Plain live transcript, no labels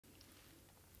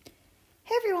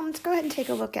Hey everyone, let's go ahead and take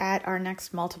a look at our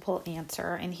next multiple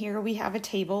answer. And here we have a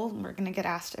table. We're going to get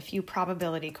asked a few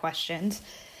probability questions.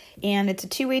 And it's a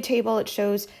two-way table. It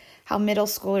shows how middle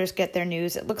schoolers get their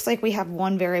news. It looks like we have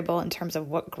one variable in terms of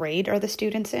what grade are the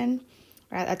students in.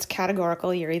 Right? That's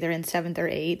categorical. You're either in 7th or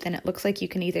 8th. And it looks like you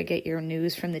can either get your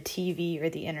news from the TV or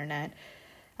the internet.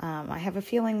 I have a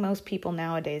feeling most people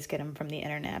nowadays get them from the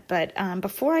internet. But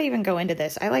before I even go into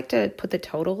this, I like to put the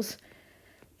totals.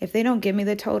 If they don't give me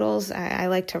the totals, I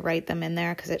like to write them in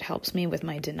there because it helps me with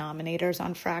my denominators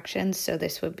on fractions. So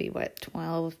this would be what,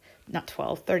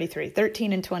 33.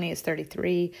 13 and 20 is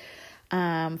 33.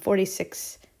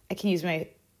 46, I can use my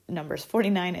numbers,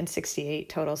 49 and 68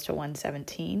 totals to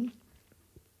 117.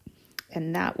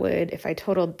 And that would, if I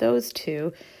totaled those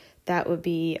two, that would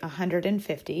be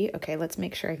 150. Okay, let's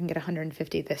make sure I can get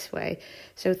 150 this way.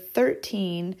 So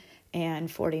 13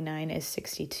 and 49 is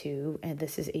 62, and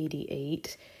this is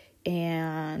 88,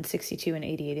 and 62 and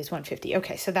 88 is 150.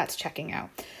 Okay, so that's checking out.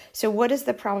 So what is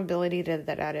the probability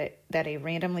that a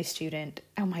randomly student,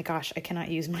 oh my gosh, I cannot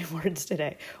use my words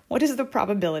today. What is the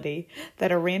probability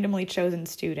that a randomly chosen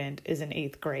student is in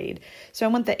 8th grade? So I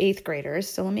want the 8th graders,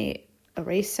 so let me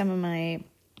erase some of my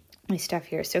stuff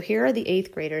here. So here are the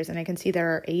 8th graders, and I can see there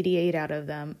are 88 of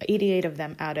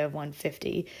them out of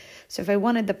 150. So if I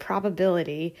wanted the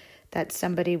probability that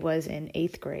somebody was in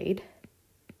 8th grade,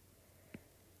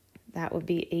 that would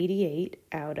be 88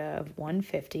 out of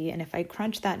 150. And if I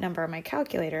crunch that number on my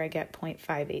calculator, I get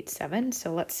 0.587.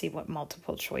 So let's see what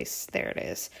multiple choice, there it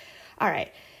is. All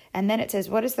right. And then it says,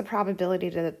 what is the probability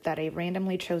that a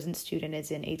randomly chosen student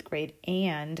is in 8th grade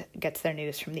and gets their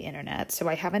news from the internet? So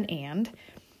I have an and.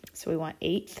 So we want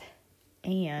 8th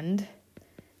and,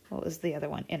 what was the other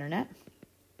one? Internet.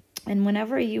 And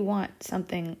whenever you want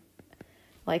something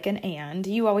like an and,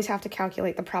 you always have to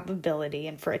calculate the probability.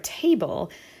 And for a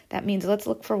table, that means let's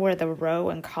look for where the row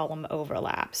and column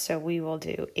overlap. So we will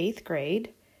do 8th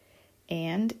grade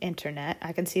and internet.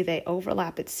 I can see they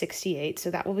overlap at 68,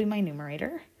 so that will be my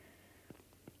numerator.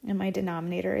 And my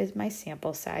denominator is my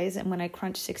sample size. And when I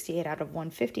crunch 68 out of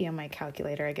 150 on my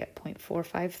calculator, I get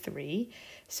 0.453.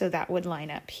 So that would line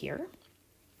up here.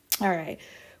 All right.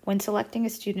 When selecting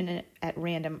a student at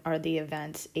random, are the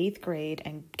events 8th grade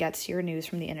and gets your news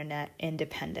from the internet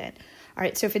independent? All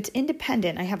right. So if it's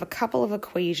independent, I have a couple of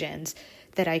equations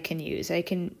that I can use. I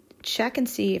can check and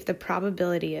see if the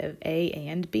probability of A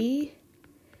and B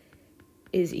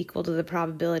is equal to the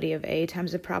probability of A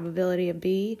times the probability of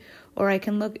B, or I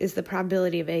can look, is the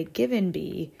probability of A given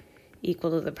B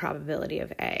equal to the probability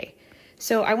of A?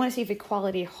 So I want to see if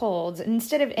equality holds. And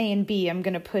instead of A and B, I'm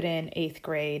going to put in 8th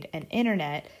grade and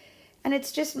internet, and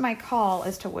it's just my call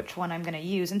as to which one I'm going to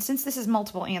use. And since this is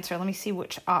multiple answer, let me see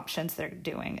which options they're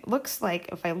doing. It looks like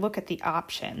if I look at the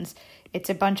options, it's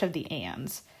a bunch of the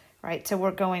ands, right? So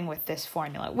we're going with this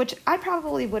formula, which I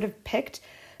probably would have picked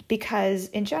because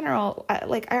in general, I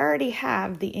already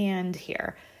have the and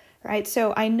here, right?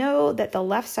 So I know that the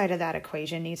left side of that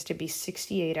equation needs to be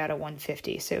 68 out of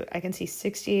 150. So I can see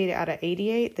 68 out of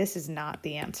 88. This is not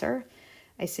the answer.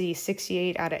 I see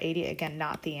 68 out of 80. Again,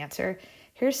 not the answer.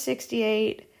 Here's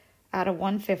 68 out of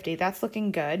 150. That's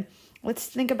looking good. Let's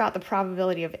think about the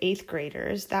probability of 8th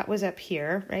graders. That was up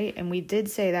here, right? And we did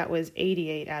say that was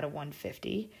 88 out of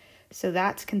 150. So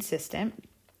that's consistent.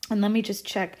 And let me just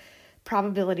check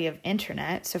probability of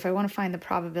internet. So if I want to find the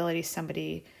probability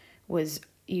somebody was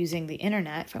using the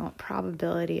internet, if I want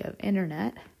probability of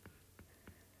internet,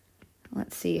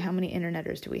 let's see, how many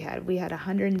interneters do we have? We had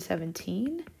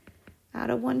 117 out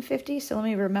of 150. So let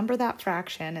me remember that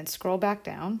fraction and scroll back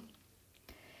down.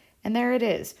 And there it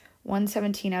is,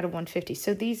 117 out of 150.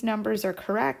 So these numbers are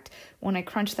correct. When I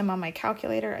crunch them on my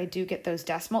calculator, I do get those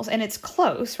decimals, and it's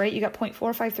close, right? You got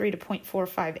 0.453 to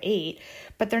 0.458,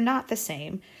 but they're not the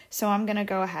same. So I'm going to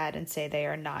go ahead and say they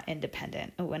are not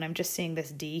independent. When I'm just seeing this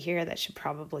D here, that should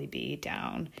probably be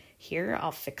down here.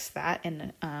 I'll fix that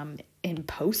in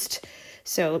post.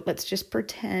 So let's just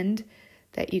pretend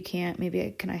that you can't,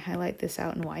 can I highlight this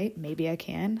out in white? Maybe I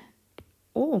can.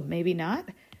 Oh, maybe not.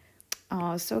 Oh,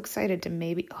 I was so excited to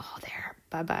there,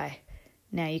 bye-bye.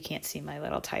 Now you can't see my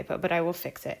little typo, but I will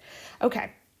fix it.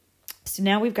 Okay, so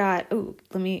now we've got,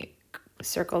 let me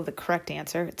circle the correct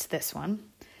answer. It's this one.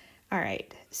 All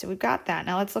right, so we've got that.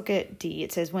 Now let's look at D.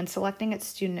 It says, when selecting a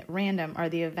student at random, are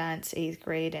the events 8th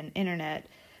grade and internet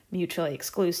mutually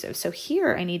exclusive? So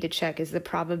here I need to check, is the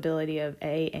probability of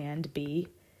A and B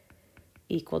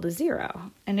equal to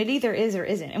 0? And it either is or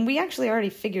isn't. And we actually already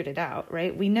figured it out,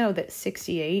 right? We know that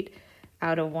 68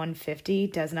 out of 150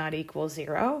 does not equal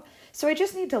 0. So I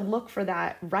just need to look for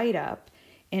that write-up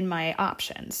in my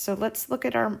options. So let's look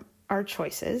at our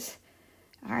choices.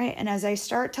 All right, and as I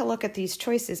start to look at these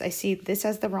choices, I see this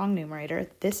has the wrong numerator.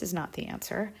 This is not the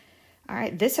answer. All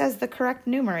right, this has the correct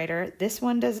numerator. This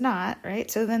one does not, right?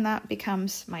 So then that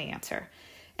becomes my answer.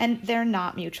 And they're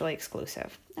not mutually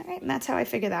exclusive. All right, and that's how I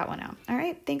figure that one out. All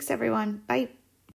right, thanks everyone. Bye.